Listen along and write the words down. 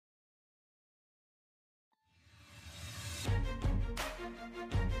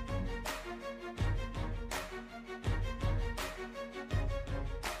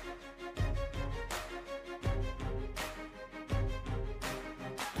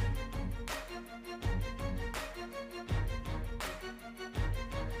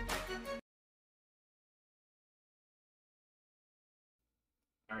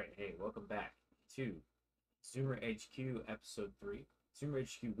Alright, hey, welcome back to ZoomerHQ episode 3.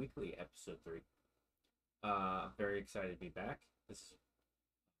 ZoomerHQ Weekly episode 3. Very excited to be back. This is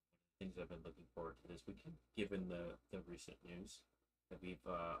things I've been looking forward to this weekend, given the recent news that we've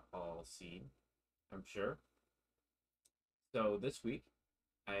all seen, I'm sure. So this week,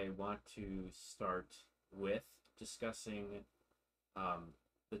 I want to start with discussing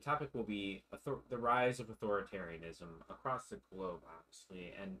the topic will be the rise of authoritarianism across the globe,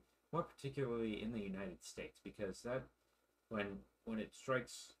 obviously, and more particularly in the United States, because that when it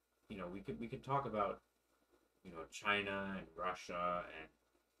strikes, we could talk about China and Russia and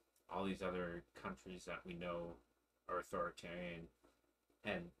all these other countries that we know are authoritarian,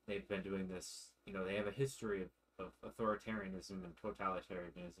 and they've been doing this. They have a history of authoritarianism and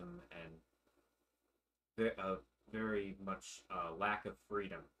totalitarianism and very much lack of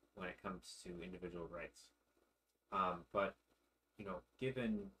freedom when it comes to individual rights. But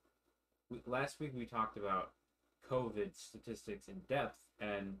given last week we talked about COVID statistics in depth,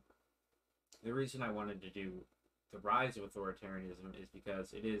 and the reason I wanted to do the rise of authoritarianism is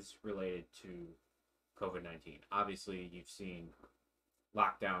because it is related to COVID-19. Obviously, you've seen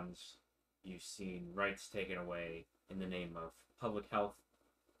lockdowns, you've seen rights taken away in the name of public health.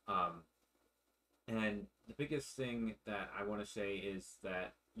 And the biggest thing that I want to say is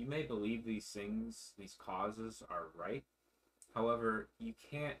that you may believe these things, these causes are right. However, you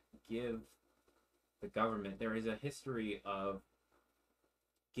can't give the government, there is a history of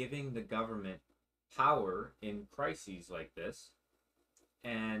giving the government power in crises like this.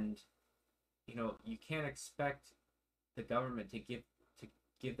 And, you can't expect the government to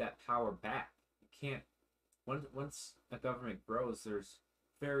give that power back. You can't, once a government grows, there's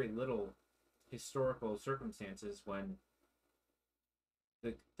very little historical circumstances when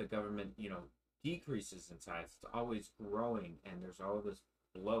the government decreases in size. It's always growing, and there's all this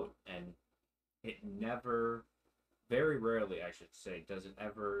bloat, and it never, very rarely I should say, does it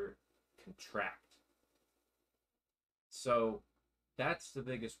ever contract. So that's the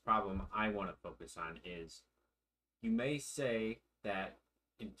biggest problem I want to focus on. Is you may say that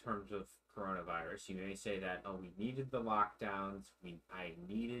in terms of coronavirus, you may say that, oh, we needed the lockdowns, I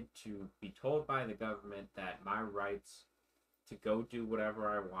needed to be told by the government that my rights to go do whatever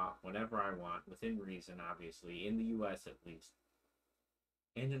I want, whenever I want, within reason, obviously, in the US at least,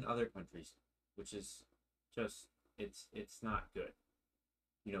 and in other countries, which is just, it's not good.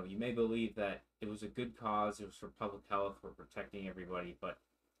 You may believe that it was a good cause, it was for public health, for protecting everybody, but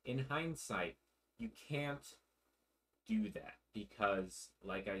in hindsight, you can't do that because,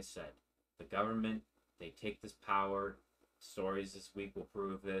 like I said, the government, they take this power. Stories this week will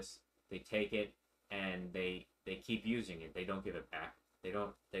prove this. They take it and they keep using it. They don't give it back. They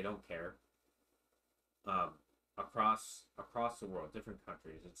don't care. Across the world, different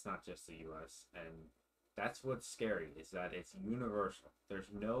countries. It's not just the U.S. And that's what's scary, is that it's universal. There's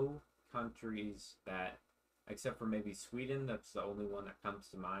no countries that, except for maybe Sweden, that's the only one that comes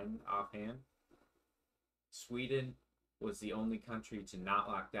to mind offhand. Sweden was the only country to not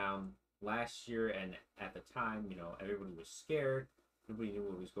lock down last year, and at the time, everybody was scared. Nobody knew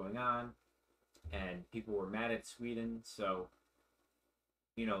what was going on, and people were mad at Sweden. So,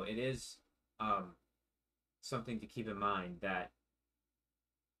 it is something to keep in mind that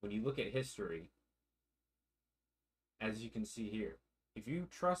when you look at history, as you can see here, if you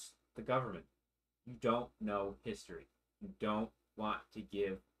trust the government, you don't know history. You don't want to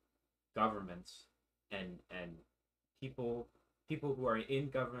give governments and people who are in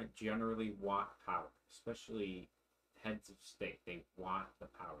government generally want power, especially heads of state. They want the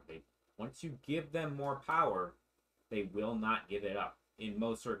power. Once you give them more power, they will not give it up in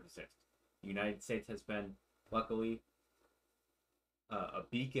most circumstances. The United States has been, luckily, a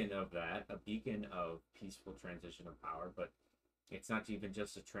beacon of that, a beacon of peaceful transition of power, but it's not even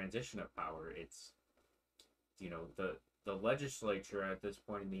just a transition of power. It's, the legislature at this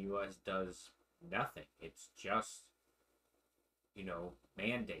point in the U.S. does nothing. It's just,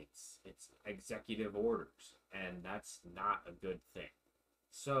 mandates. It's executive orders, and that's not a good thing.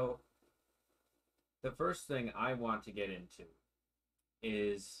 So, the first thing I want to get into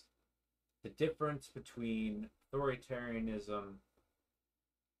is the difference between authoritarianism,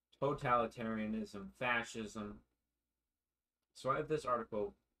 totalitarianism, fascism. So I have this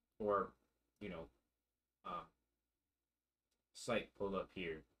article for, site pulled up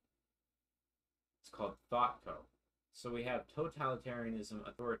here. It's called ThoughtCo. So we have totalitarianism,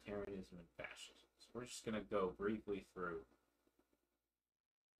 authoritarianism, and fascism. So we're just going to go briefly through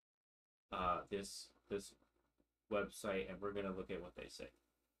this website, and we're going to look at what they say.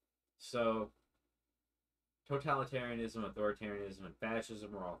 So totalitarianism, authoritarianism, and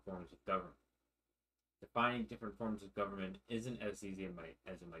fascism are all forms of government. Defining different forms of government isn't as easy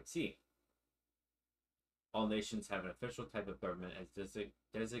as it might seem. All nations have an official type of government as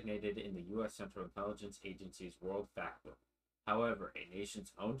designated in the U.S. Central Intelligence Agency's World Factbook. However, a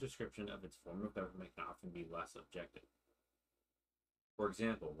nation's own description of its form of government can often be less objective. For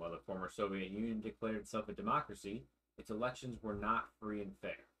example, while the former Soviet Union declared itself a democracy, its elections were not free and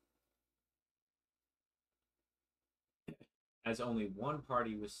fair, as only one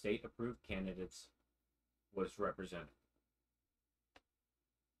party with state-approved candidates was represented.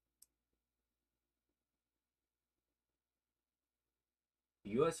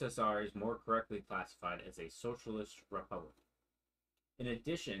 The USSR is more correctly classified as a socialist republic. In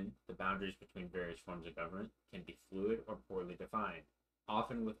addition, the boundaries between various forms of government can be fluid or poorly defined,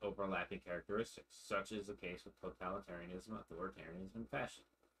 often with overlapping characteristics, such is the case with totalitarianism, authoritarianism, and fascism.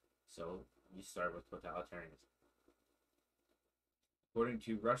 So, you start with totalitarianism. According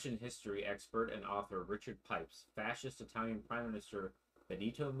to Russian history expert and author Richard Pipes, fascist Italian Prime Minister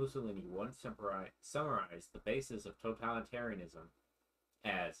Benito Mussolini once summarized the basis of totalitarianism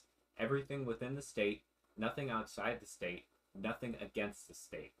as everything within the state, nothing outside the state, nothing against the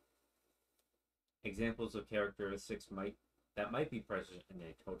state. Examples of characteristics that might be present in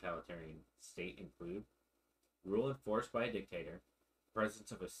a totalitarian state include rule enforced by a dictator,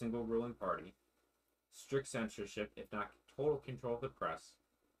 presence of a single ruling party, strict censorship, if not total control of the press,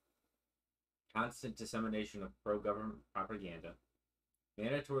 constant dissemination of pro-government propaganda,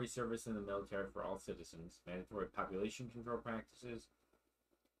 mandatory service in the military for all citizens, mandatory population control practices,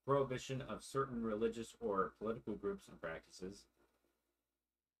 prohibition of certain religious or political groups and practices,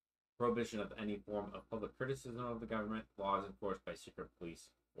 prohibition of any form of public criticism of the government, laws enforced by secret police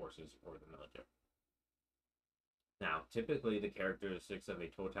forces or the military. Now, typically the characteristics of a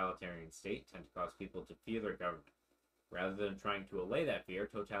totalitarian state tend to cause people to fear their government. Rather than trying to allay that fear,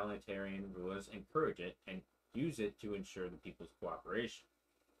 totalitarian rulers encourage it and use it to ensure the people's cooperation.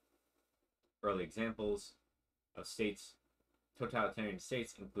 Early examples of totalitarian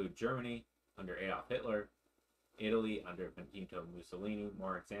states include Germany under Adolf Hitler, Italy under Benito Mussolini.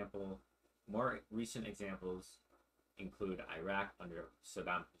 More recent examples include Iraq under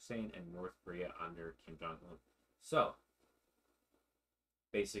Saddam Hussein and North Korea under Kim Jong-un. So,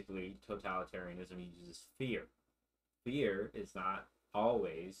 basically, totalitarianism uses fear. Fear is not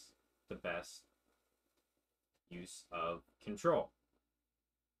always the best use of control.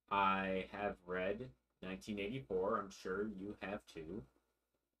 I have read 1984, I'm sure you have too.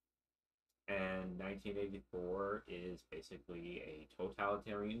 And 1984 is basically a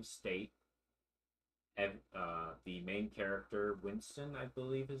totalitarian state. The main character, Winston, I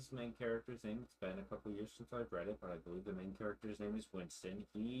believe his main character's name. It's been a couple years since I've read it, but I believe the main character's name is Winston.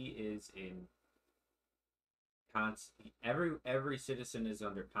 He is in every citizen is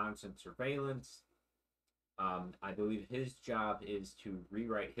under constant surveillance. I believe his job is to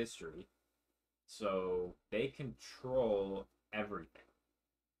rewrite history. So they control everything.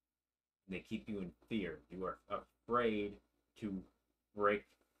 They keep you in fear. You are afraid to break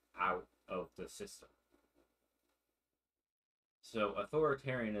out of the system. So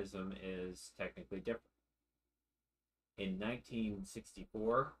authoritarianism is technically different. In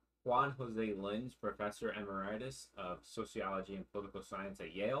 1964, Juan Jose Linz, professor emeritus of sociology and political science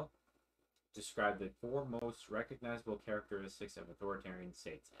at Yale, described the four most recognizable characteristics of authoritarian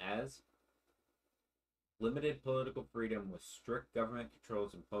states as limited political freedom with strict government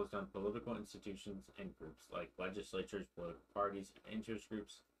controls imposed on political institutions and groups like legislatures, political parties, and interest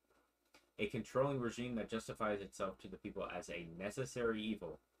groups, a controlling regime that justifies itself to the people as a necessary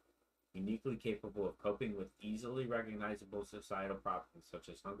evil, uniquely capable of coping with easily recognizable societal problems such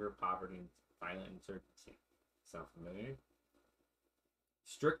as hunger, poverty, and violent insurgency. Sound familiar?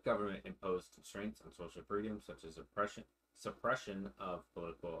 Strict government-imposed constraints on social freedom such as suppression of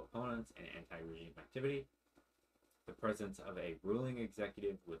political opponents and anti-regime activity, the presence of a ruling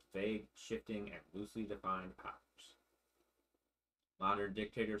executive with vague, shifting, and loosely defined powers. Modern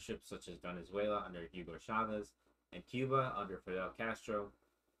dictatorships such as Venezuela under Hugo Chavez and Cuba under Fidel Castro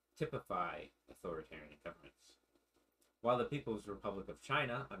typify authoritarian governments. While the People's Republic of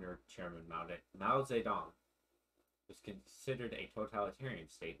China under Chairman Mao Zedong was considered a totalitarian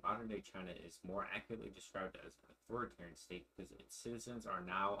state, modern-day China is more accurately described as an authoritarian state because its citizens are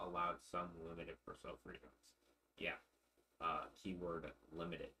now allowed some limited personal freedoms. Yeah, keyword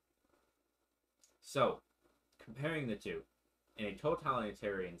limited. So, comparing the two, in a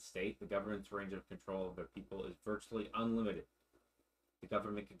totalitarian state, the government's range of control of their people is virtually unlimited. The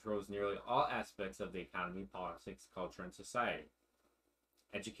government controls nearly all aspects of the economy, politics, culture, and society.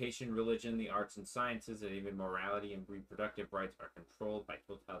 Education, religion, the arts and sciences, and even morality and reproductive rights are controlled by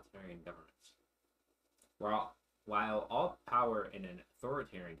totalitarian governments. While all power in an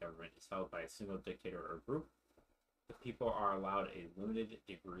authoritarian government is held by a single dictator or group, the people are allowed a limited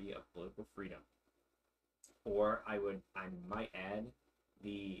degree of political freedom. Or I might add,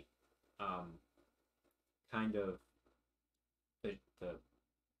 the kind of the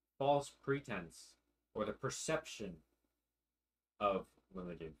false pretense or the perception of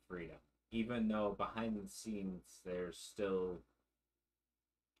limited freedom, even though behind the scenes there's still,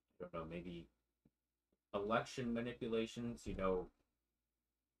 I don't know, maybe election manipulations.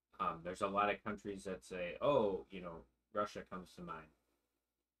 There's a lot of countries that say, oh, Russia comes to mind.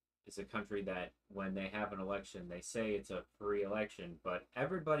 It's a country that when they have an election, they say it's a free election, but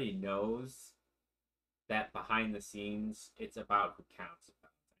everybody knows that behind the scenes, it's about who counts.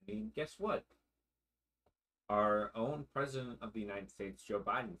 I mean, guess what? Our own president of the United States, Joe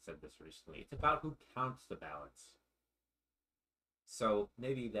Biden, said this recently. It's about who counts the ballots. So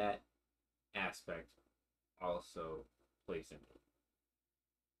maybe that aspect also plays into it.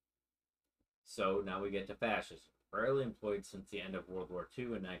 So now we get to fascism. Rarely employed since the end of World War II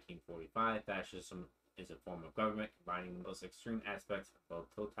in 1945, fascism is a form of government combining the most extreme aspects of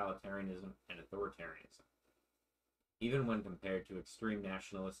both totalitarianism and authoritarianism. Even when compared to extreme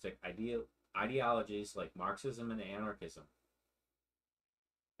nationalistic ideologies like Marxism and anarchism,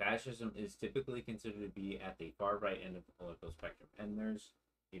 fascism is typically considered to be at the far right end of the political spectrum. And there's,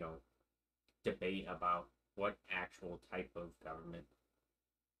 debate about what actual type of government,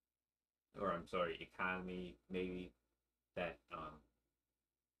 economy, maybe that,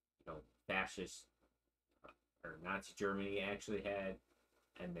 fascist or Nazi Germany actually had,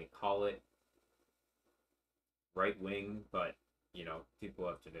 and they call it right wing, but, people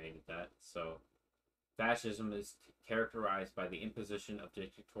have debated that. So, fascism is characterized by the imposition of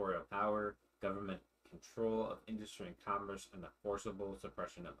dictatorial power, government control of industry and commerce, and the forcible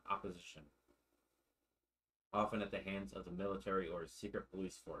suppression of opposition, often at the hands of the military or a secret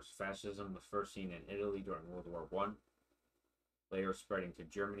police force. Fascism was first seen in Italy during World War I, later spreading to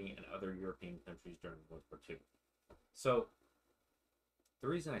Germany and other European countries during World War II. So, the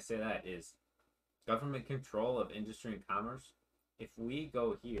reason I say that is government control of industry and commerce. If we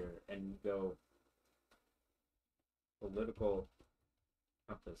go here and go political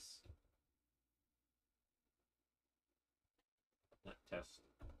compass, not test,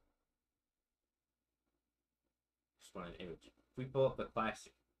 just want an image. If we pull up the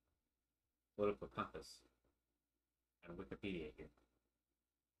classic political compass on Wikipedia here,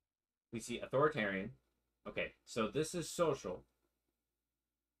 we see authoritarian. Okay, so this is social.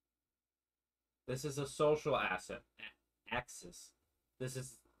 This is a social axis. This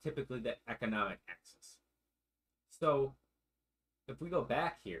is typically the economic axis. So, if we go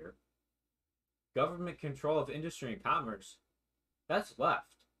back here, government control of industry and commerce, that's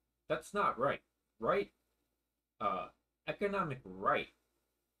left. That's not right. Right, economic right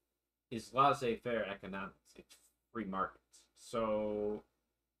is laissez-faire economics. It's free markets. So,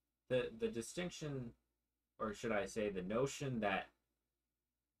 the distinction, or should I say the notion that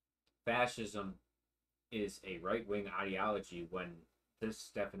fascism is a right-wing ideology when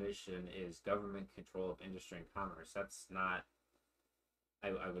this definition is government control of industry and commerce, that's not,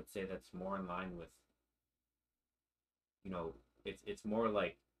 I would say that's more in line with, it's more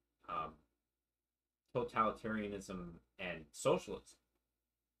like totalitarianism and socialism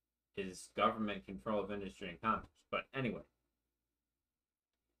is government control of industry and commerce. But anyway,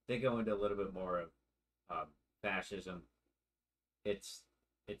 they go into a little bit more of fascism. Its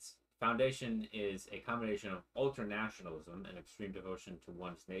foundation is a combination of ultranationalism and extreme devotion to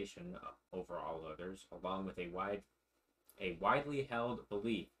one's nation over all others, along with a widely held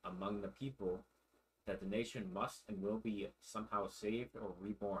belief among the people that the nation must and will be somehow saved or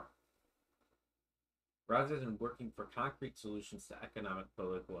reborn. Rather than working for concrete solutions to economic,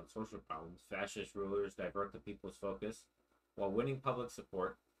 political, and social problems, fascist rulers divert the people's focus while winning public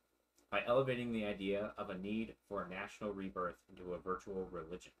support by elevating the idea of a need for a national rebirth into a virtual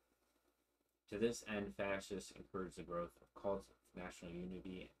religion. To this end, fascists encourage the growth of cults of national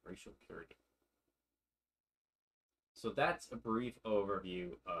unity and racial purity. So that's a brief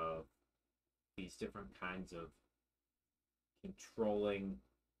overview of these different kinds of controlling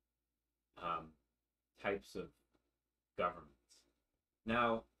types of governments.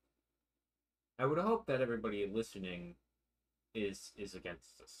 Now, I would hope that everybody listening is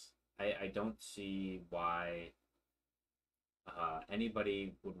against this. I don't see why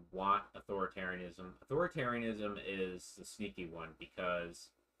anybody would want authoritarianism. Authoritarianism is the sneaky one because,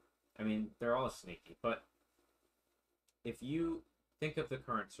 I mean, they're all sneaky. But if you think of the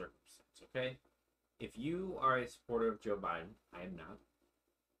current circumstance, okay? If you are a supporter of Joe Biden, I am not,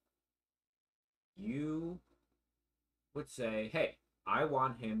 you would say, hey, I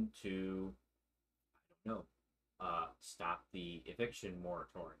want him to, I don't know, stop the eviction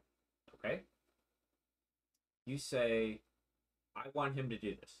moratorium, okay? You say, I want him to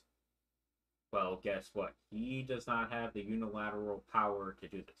do this. Well, guess what? He does not have the unilateral power to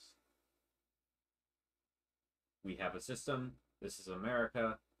do this. We have a system. This is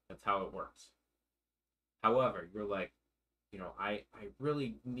America. That's how it works. However, you're like, you know, I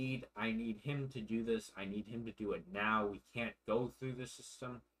need him to do this. I need him to do it now. We can't go through the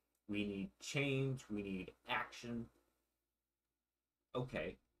system. We need change. We need action.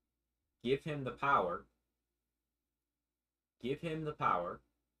 Okay. Give him the power. Give him the power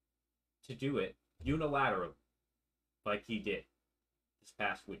to do it unilaterally, like he did this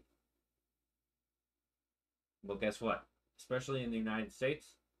past week. Well, guess what? Especially in the United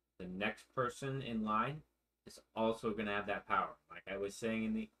States, the next person in line is also going to have that power. Like I was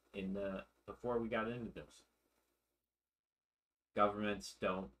saying in the before we got into this, governments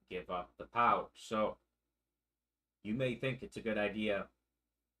don't give up the power. So you may think it's a good idea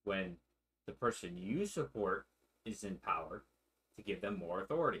when the person you support is in power to give them more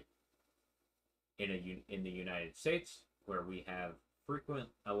authority. In the United States, where we have frequent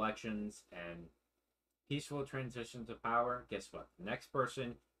elections and peaceful transitions of power, guess what? The next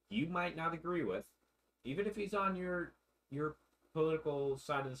person you might not agree with, even if he's on your political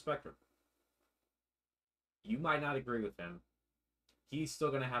side of the spectrum, you might not agree with him. He's still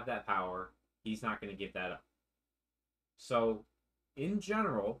going to have that power. He's not going to give that up. So, in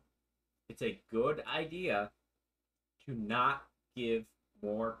general, it's a good idea to not give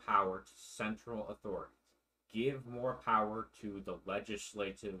more power to central authorities. Give more power to the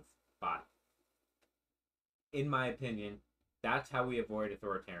legislative body. In my opinion, that's how we avoid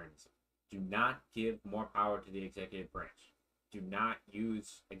authoritarianism. Do not give more power to the executive branch. Do not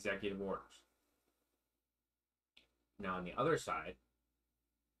use executive orders. Now, on the other side,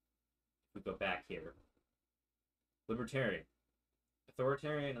 if we go back here, libertarian,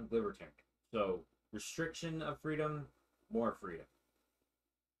 authoritarian, and libertarian. So, restriction of freedom, more freedom.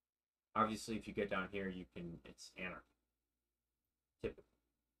 Obviously, if you get down here, it's anarchy. Typically.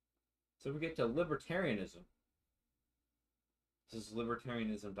 So we get to libertarianism. This is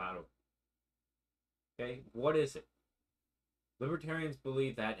libertarianism.org. Okay, what is it? Libertarians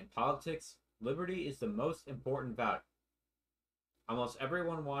believe that in politics, liberty is the most important value. Almost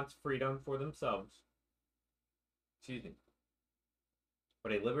everyone wants freedom for themselves. Excuse me.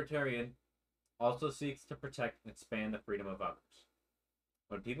 But a libertarian also seeks to protect and expand the freedom of others.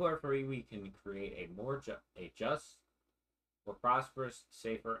 When people are free, we can create a more just, more prosperous,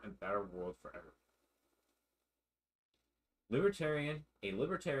 safer, and better world for everyone. A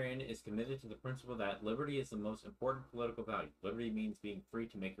libertarian is committed to the principle that liberty is the most important political value. Liberty means being free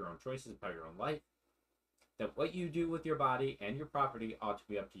to make your own choices about your own life. That what you do with your body and your property ought to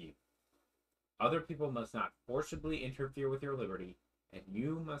be up to you. Other people must not forcibly interfere with your liberty, and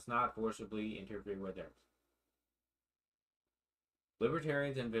you must not forcibly interfere with theirs.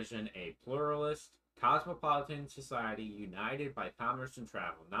 Libertarians envision a pluralist, cosmopolitan society united by commerce and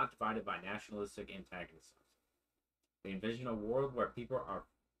travel, not divided by nationalistic antagonisms. They envision a world where people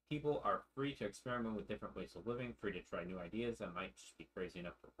are free to experiment with different ways of living, free to try new ideas that might just be crazy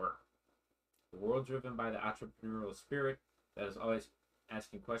enough to work. A world driven by the entrepreneurial spirit that is always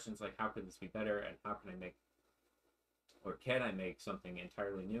asking questions like, how could this be better, and how can I make something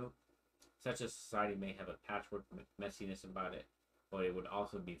entirely new? Such a society may have a patchwork messiness about it, but it would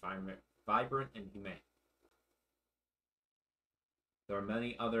also be vibrant and humane. There are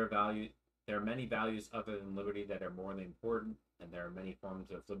many values other than liberty that are morally important, and there are many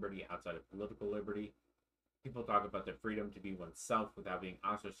forms of liberty outside of political liberty. People talk about the freedom to be oneself without being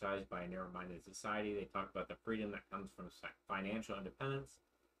ostracized by a narrow-minded society. They talk about the freedom that comes from financial independence,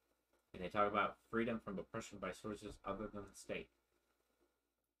 and they talk about freedom from oppression by sources other than the state.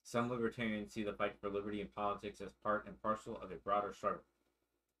 Some libertarians see the fight for liberty in politics as part and parcel of a broader struggle.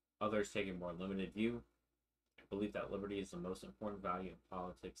 Others take a more limited view and believe that liberty is the most important value in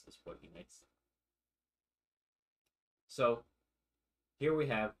politics, is what unites them. So, here we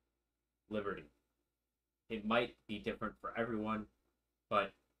have liberty. It might be different for everyone,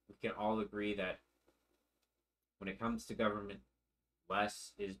 but we can all agree that when it comes to government,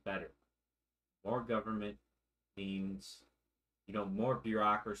 less is better. More government means more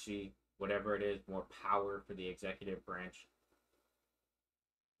bureaucracy, whatever it is, more power for the executive branch.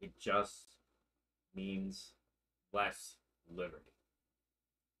 It just means less liberty.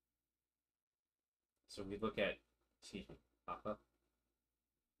 So we look at, excuse me, Papa,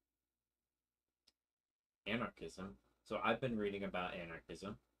 anarchism. So I've been reading about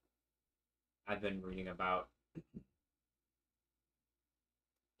anarchism. I've been reading about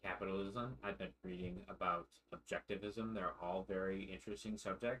capitalism. I've been reading about objectivism. They're all very interesting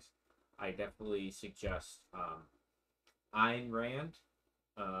subjects. I definitely suggest Ayn Rand.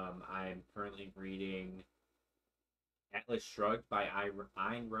 I'm currently reading Atlas Shrugged by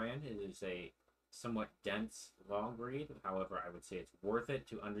Ayn Rand. It is a somewhat dense, long read. However, I would say it's worth it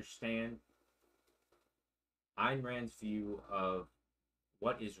to understand Ayn Rand's view of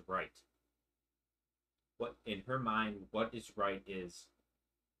what is right. What, in her mind, what is right is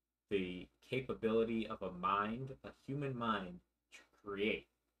the capability of a mind, a human mind, to create,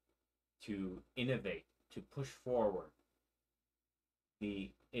 to innovate, to push forward.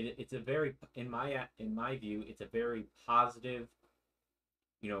 It's a very, in my view, it's a very positive,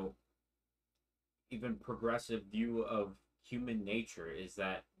 even progressive view of human nature, is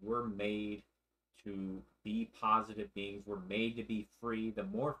that we're made to be positive beings. We're made to be free. The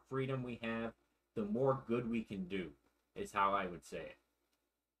more freedom we have, the more good we can do, is how I would say it.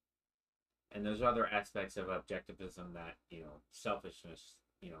 And there's other aspects of objectivism that, selfishness,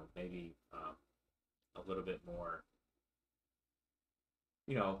 maybe a little bit more,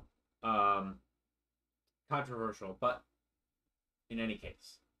 controversial. But in any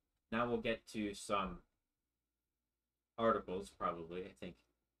case, now we'll get to some articles, probably. I think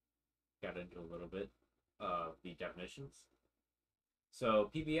got into a little bit of the definitions. So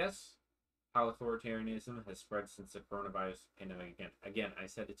PBS, how authoritarianism has spread since the coronavirus pandemic. Again, I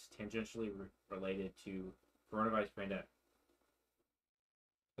said it's tangentially related to coronavirus pandemic.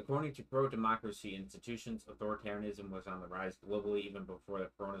 According to pro-democracy institutions, authoritarianism was on the rise globally even before the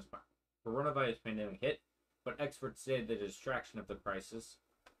coronavirus pandemic hit, but experts say the distraction of the crisis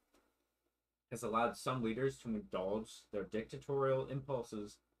has allowed some leaders to indulge their dictatorial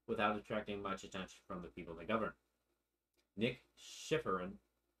impulses without attracting much attention from the people they govern. Nick Schifrin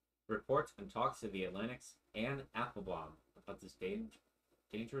reports and talks to the Atlantic's Anne Applebaum about this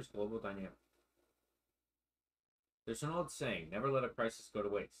dangerous global dynamic. There's an old saying, never let a crisis go to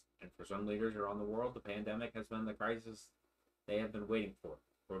waste, and for some leaders around the world, the pandemic has been the crisis they have been waiting for.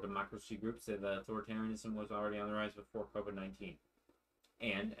 Pro-democracy groups say that authoritarianism was already on the rise before COVID-19.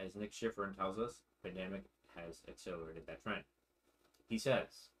 And, as Nick Schifrin tells us, the pandemic has accelerated that trend. He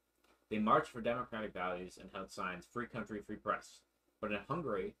says, they marched for democratic values and held signs, free country, free press. But in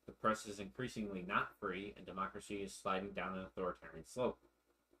Hungary, the press is increasingly not free, and democracy is sliding down an authoritarian slope.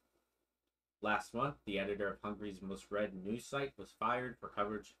 Last month, the editor of Hungary's most read news site was fired for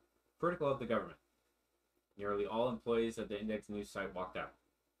coverage critical of the government. Nearly all employees of the Index news site walked out.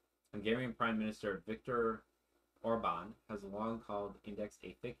 Hungarian Prime Minister Viktor Orban has long called Index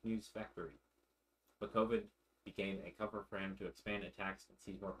a fake news factory, but COVID became a cover for him to expand attacks and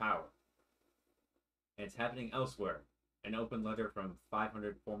seize more power. And it's happening elsewhere. An open letter from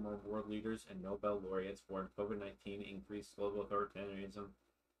 500 former world leaders and Nobel laureates warned COVID-19 increased global authoritarianism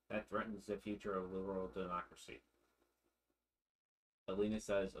that threatens the future of liberal democracy. Alina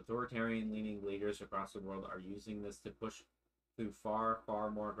says authoritarian-leaning leaders across the world are using this to push through far,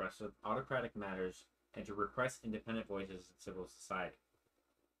 far more aggressive autocratic matters and to repress independent voices in civil society.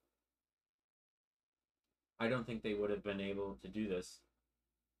 I don't think they would have been able to do this.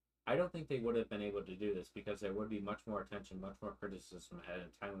 Because there would be much more attention, much more criticism at a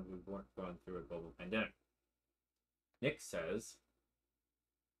time when we weren't going through a global pandemic. Nick says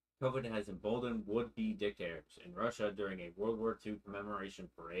COVID has emboldened would-be dictators. In Russia, during a World War II commemoration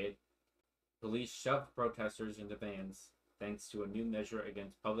parade, police shoved protesters into vans thanks to a new measure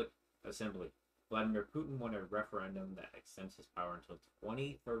against public assembly. Vladimir Putin won a referendum that extends his power until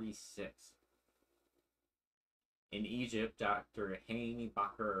 2036. In Egypt, Dr. Hani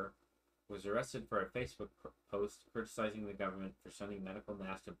Bakr was arrested for a Facebook post criticizing the government for sending medical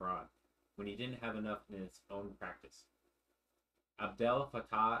masks abroad when he didn't have enough in his own practice. Abdel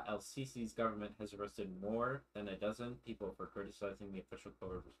Fattah el-Sisi's government has arrested more than a dozen people for criticizing the official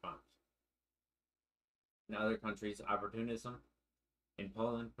COVID response. In other countries, opportunism. In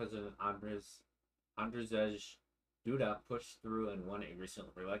Poland, President Andrzej Duda pushed through and won a recent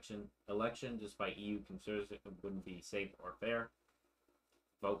election despite EU concerns it wouldn't be safe or fair.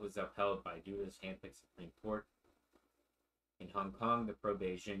 The vote was upheld by Duda's handpicked Supreme Court. In Hong Kong, the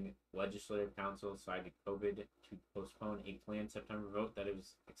pro-Beijing Legislative Council cited COVID to postpone a planned September vote that it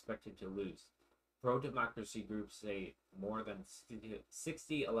was expected to lose. Pro-democracy groups say more than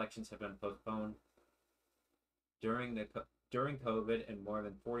 60 elections have been postponed during COVID, and more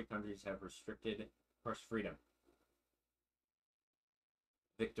than 40 countries have restricted press freedom.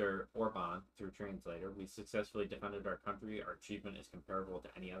 Viktor Orban, through translator, we successfully defended our country. Our achievement is comparable to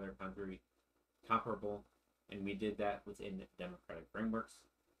any other country, and we did that within democratic frameworks.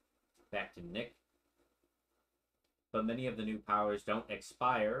 Back to Nick. But many of the new powers don't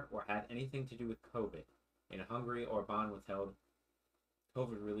expire or have anything to do with COVID. In Hungary, Orban withheld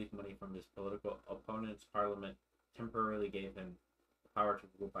COVID relief money from his political opponents. Parliament temporarily gave him the power to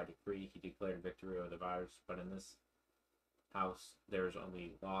rule by decree. He declared victory over the virus, but in this house, there is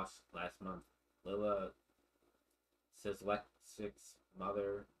only loss. Last month, Lila Sizlek's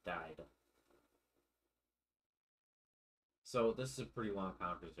mother died. So this is a pretty long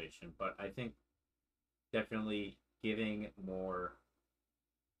conversation, but I think definitely giving more,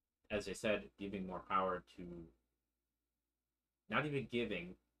 as I said, giving more power to, not even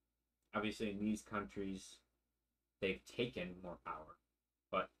giving, obviously in these countries, they've taken more power,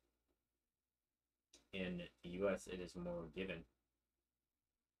 but in the US, it is more given.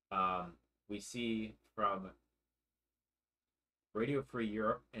 We see from Radio Free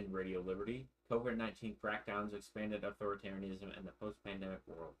Europe and Radio Liberty, COVID-19 crackdowns expanded authoritarianism in the post-pandemic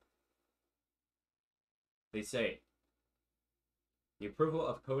world. They say, the approval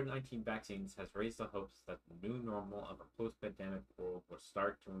of COVID-19 vaccines has raised the hopes that the new normal of a post-pandemic world will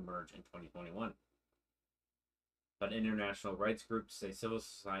start to emerge in 2021. But international rights groups say civil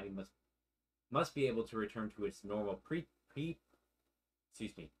society must be able to return to its normal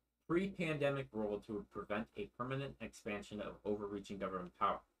pre-pandemic role to prevent a permanent expansion of overreaching government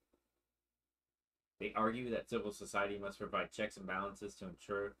power. They argue that civil society must provide checks and balances to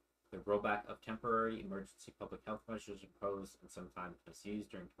ensure the rollback of temporary emergency public health measures imposed and sometimes misused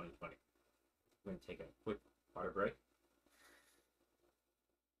during 2020. We're going to take a quick water break.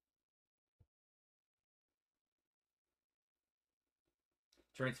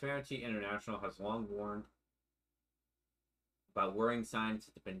 Transparency International has long warned about worrying signs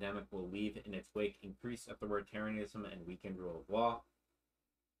that the pandemic will leave in its wake increased authoritarianism and weakened rule of law.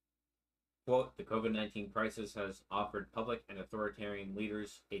 Quote, the COVID-19 crisis has offered public and authoritarian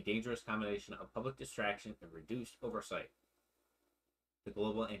leaders a dangerous combination of public distraction and reduced oversight. The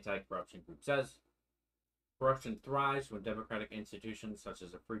Global Anti-Corruption Group says, corruption thrives when democratic institutions such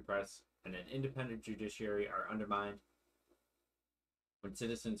as a free press and an independent judiciary are undermined, when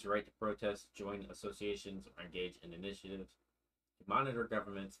citizens' right to protest, join associations, or engage in initiatives to monitor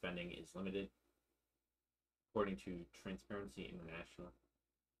government spending is limited, according to Transparency International.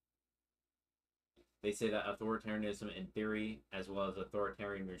 They say that authoritarianism in theory, as well as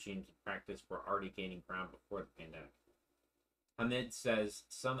authoritarian regimes in practice, were already gaining ground before the pandemic. Hamid says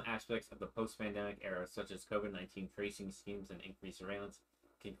some aspects of the post-pandemic era, such as COVID-19 tracing schemes and increased surveillance,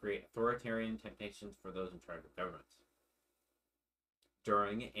 can create authoritarian temptations for those in charge of governments.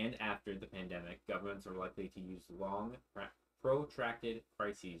 During and after the pandemic, governments are likely to use long, protracted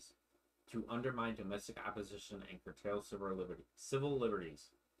crises to undermine domestic opposition and curtail civil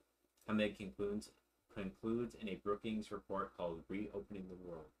liberties. Hamid concludes in a Brookings report called Reopening the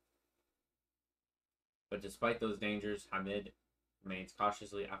World. But despite those dangers, Hamid remains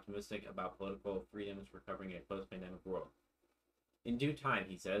cautiously optimistic about political freedoms recovering in a post-pandemic world. In due time,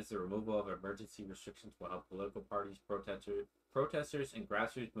 he says, the removal of emergency restrictions will help political parties, protesters, and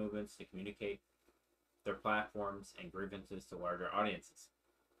grassroots movements to communicate their platforms and grievances to larger audiences.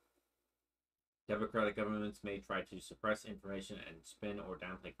 Democratic governments may try to suppress information and spin or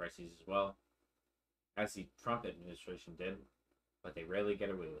downplay crises as well, as the Trump administration did, but they rarely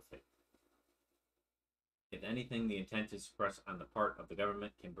get away with it. If anything, the intent to suppress on the part of the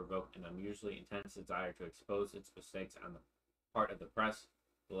government can provoke an unusually intense desire to expose its mistakes on the part of the press,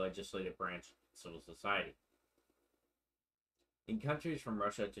 the legislative branch, and civil society. In countries from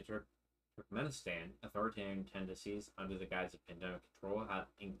Russia to Turkmenistan, authoritarian tendencies under the guise of pandemic control have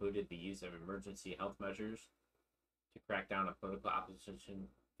included the use of emergency health measures to crack down on political opposition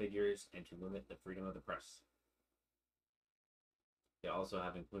figures and to limit the freedom of the press. They also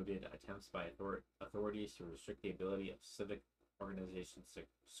have included attempts by authorities to restrict the ability of civic organizations to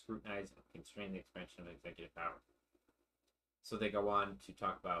scrutinize and constrain the expansion of executive power. So they go on to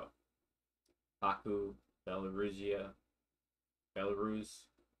talk about Baku, Russia.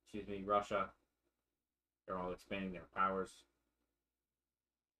 They're all expanding their powers.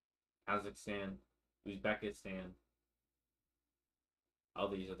 Kazakhstan, Uzbekistan, all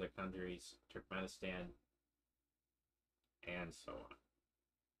these other countries, Turkmenistan, and so on.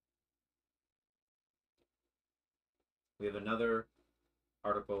 We have another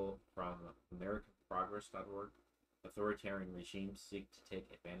article from AmericanProgress.org. Authoritarian regimes seek to take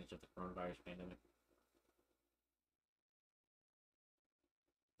advantage of the coronavirus pandemic.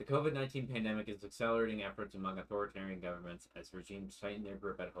 The COVID-19 pandemic is accelerating efforts among authoritarian governments as regimes tighten their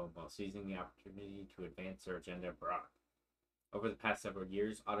grip at home while seizing the opportunity to advance their agenda abroad. Over the past several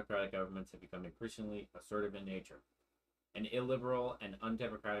years, autocratic governments have become increasingly assertive in nature. An illiberal and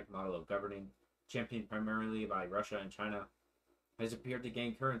undemocratic model of governing, championed primarily by Russia and China, has appeared to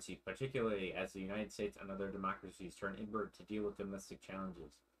gain currency, particularly as the United States and other democracies turn inward to deal with domestic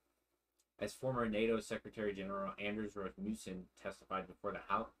challenges. As former NATO Secretary General Anders Rasmussen testified before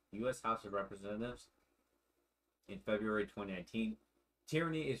the U.S. House of Representatives in February 2019,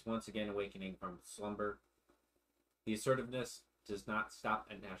 tyranny is once again awakening from slumber. The assertiveness does not stop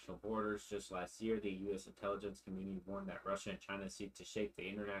at national borders. Just last year, the U.S. intelligence community warned that Russia and China seek to shape the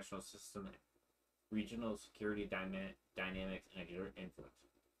international system and regional security dynamics and exert influence.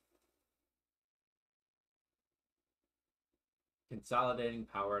 Consolidating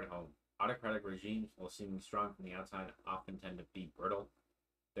power at home. Autocratic regimes, while seeming strong from the outside, often tend to be brittle.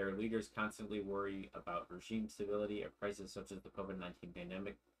 Their leaders constantly worry about regime stability. A crisis such as the COVID-19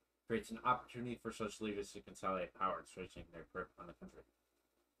 pandemic creates an opportunity for such leaders to consolidate power, stretching their grip on the country.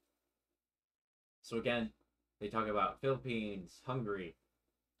 So again, they talk about Philippines, Hungary,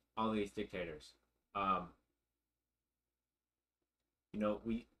 all these dictators. The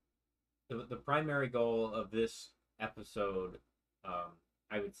primary goal of this episode,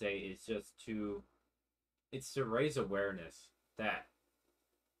 I would say, is just to raise awareness that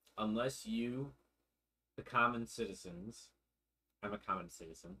unless you, the common citizens, I'm a common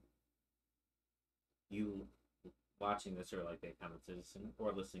citizen, you watching this are like a common citizen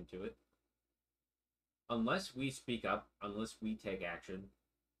or listening to it, unless we speak up, unless we take action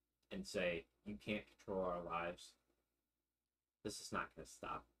and say, you can't control our lives, this is not going to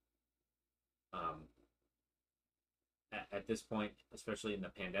stop. At this point, especially in the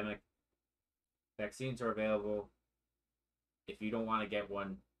pandemic, vaccines are available. If you don't want to get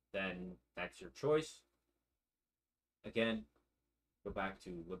one, then that's your choice. Again, go back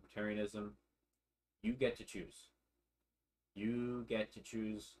to libertarianism. You get to choose. You get to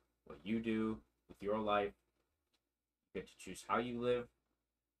choose what you do with your life. You get to choose how you live.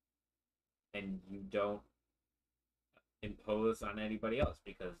 And you don't impose on anybody else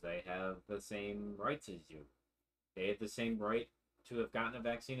because they have the same rights as you. They have the same right to have gotten a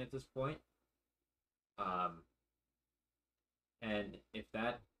vaccine at this point. And if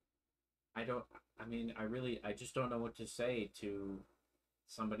that, I just don't know what to say to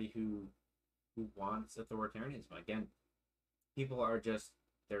somebody who wants authoritarianism. Again, people are just,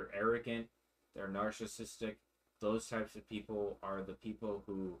 they're arrogant, they're narcissistic. Those types of people are the people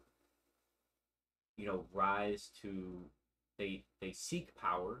who, rise to, they seek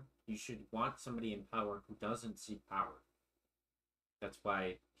power. You should want somebody in power who doesn't seek power. That's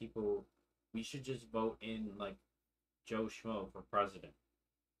why we should just vote in like Joe Schmo for president.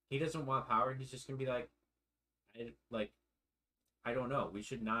 He doesn't want power. He's just gonna be I don't know. We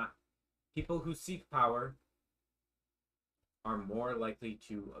should not. People who seek power are more likely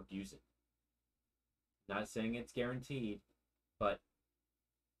to abuse it. Not saying it's guaranteed, but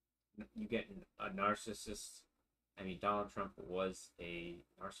you get a narcissist. I mean, Donald Trump was a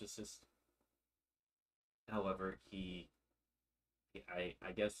narcissist. However,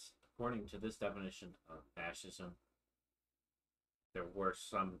 I guess, according to this definition of fascism, there were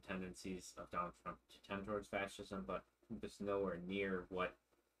some tendencies of Donald Trump to tend towards fascism, but it's nowhere near what,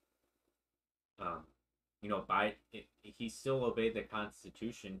 he still obeyed the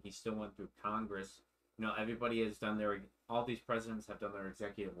Constitution. He still went through Congress. Everybody has done all these presidents have done their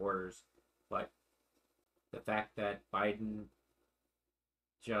executive orders, but the fact that Biden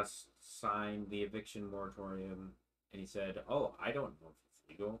just signed the eviction moratorium and he said, oh, I don't know if it's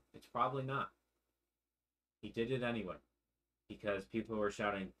legal. It's probably not. He did it anyway because people were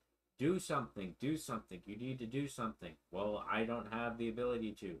shouting, do something, you need to do something. Well, I don't have the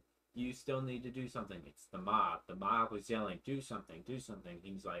ability to. You still need to do something. It's the mob. The mob was yelling, do something.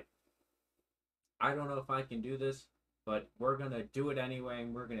 He's like, I don't know if I can do this, but we're going to do it anyway,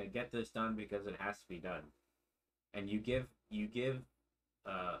 and we're going to get this done because it has to be done. And you give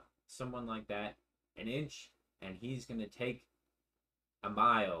someone like that an inch, and he's going to take a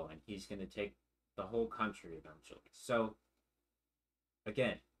mile, and he's going to take the whole country eventually. So,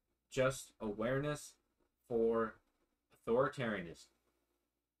 again, just awareness for authoritarianism.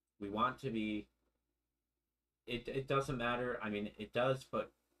 We want to be, it doesn't matter. I mean, it does,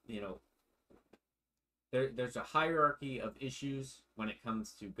 but, there's a hierarchy of issues when it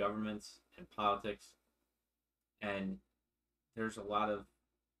comes to governments and politics. And there's a lot of,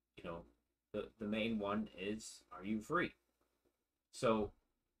 the main one is, are you free? So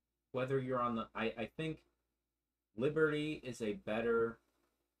whether you're on I think liberty is a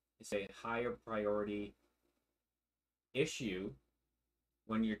higher priority issue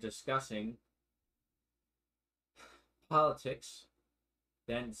when you're discussing politics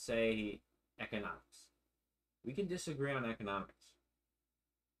than, say, economics. We can disagree on economics.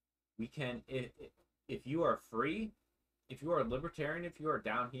 We can, if you are free, if you are a libertarian, if you are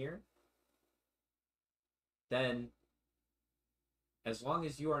down here, then as long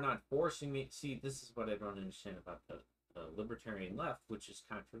as you are not forcing me, see, this is what I don't understand about the libertarian left, which is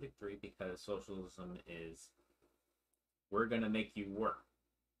contradictory, because socialism is, we're going to make you work,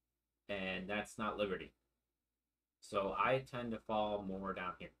 and that's not liberty. So I tend to fall more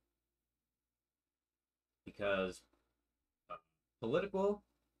down here, because political,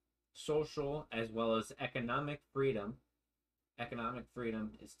 social, as well as economic freedom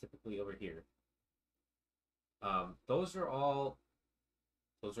is typically over here. Those are all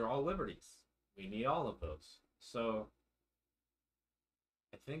liberties. We need all of those. So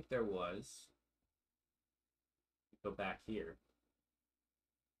I think there was, go back here,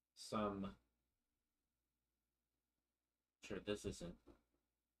 some, sure this isn't,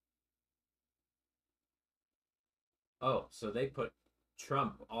 oh, so they put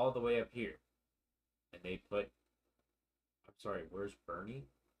Trump all the way up here, and they put, I'm sorry, where's Bernie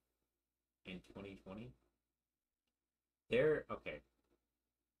in 2020? There, okay.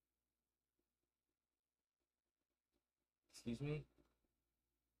 Excuse me?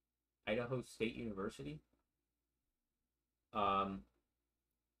 Idaho State University? Not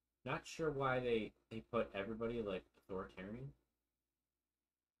sure why they put everybody like authoritarian.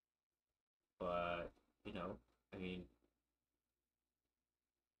 But, I mean,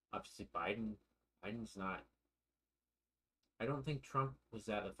 obviously Biden's not, I don't think Trump was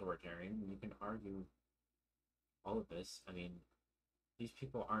that authoritarian. You can argue all of this. I mean, these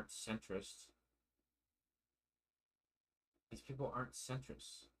people aren't centrists.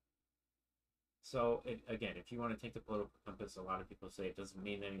 So, again, if you want to take the political compass, a lot of people say it doesn't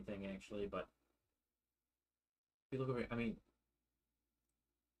mean anything, actually, but if you look over it, I mean,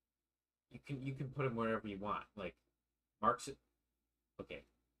 you can put them wherever you want. Like, Marx, okay,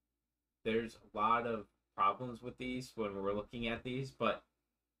 there's a lot of problems with these when we're looking at these, but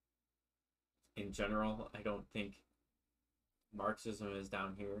in general, I don't think Marxism is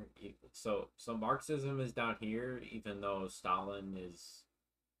down here. So Marxism is down here, even though Stalin is,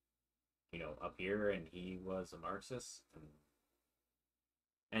 up here, and he was a Marxist. And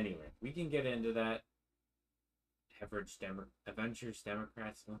anyway, we can get into that. Avengers,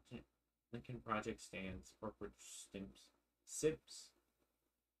 Democrats, Lincoln Project stands, corporate stimps, SIPs,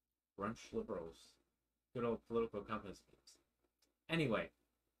 brunch liberals, good old political compass games. Anyway,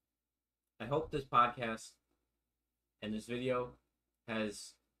 I hope this podcast and this video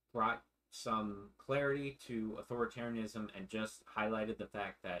has brought some clarity to authoritarianism and just highlighted the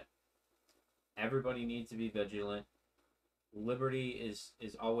fact that everybody needs to be vigilant. Liberty is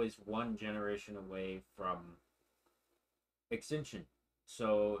always one generation away from extinction.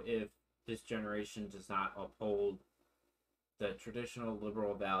 So if this generation does not uphold the traditional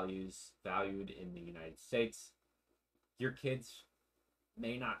liberal values valued in the United States, your kids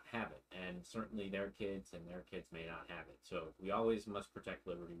may not have it, and certainly their kids and their kids may not have it. So we always must protect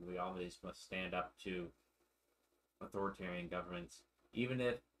liberty. We always must stand up to authoritarian governments, even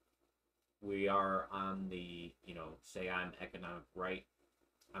if we are on the, say I'm economic right,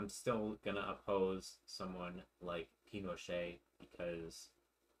 I'm still gonna oppose someone like Pinochet because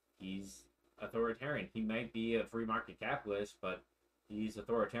he's authoritarian. He might be a free market capitalist, but he's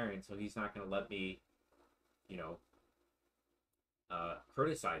authoritarian, so he's not gonna let me,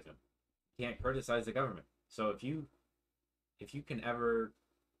 criticize him. You can't criticize the government. So if you can ever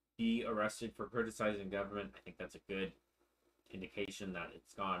be arrested for criticizing government, I think that's a good indication that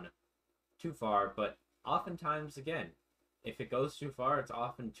it's gone too far. But oftentimes, again, if it goes too far, it's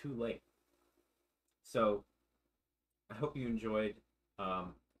often too late. So I hope you enjoyed.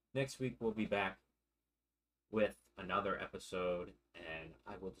 Next week we'll be back with another episode, and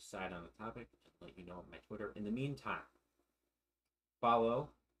I will decide on the topic and let you know on my Twitter. In the meantime, follow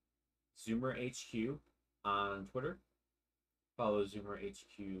ZoomerHQ on Twitter. Follow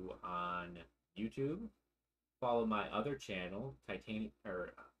ZoomerHQ on YouTube. Follow my other channel, Tetra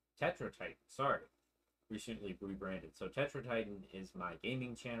Titan. Sorry, recently rebranded. So Tetra Titan is my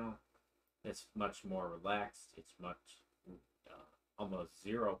gaming channel. It's much more relaxed. It's much almost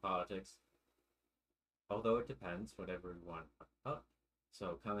zero politics. Although it depends, whatever you want to talk about.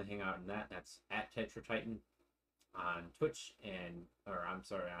 So come and hang out in that. That's at Tetra Titan. on Twitch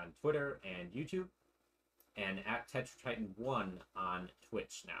on Twitter and YouTube, and at TetraTitan1 on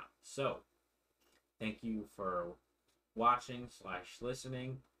Twitch now. So, thank you for watching /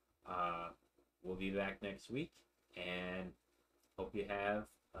 listening. We'll be back next week, and hope you have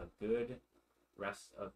a good rest of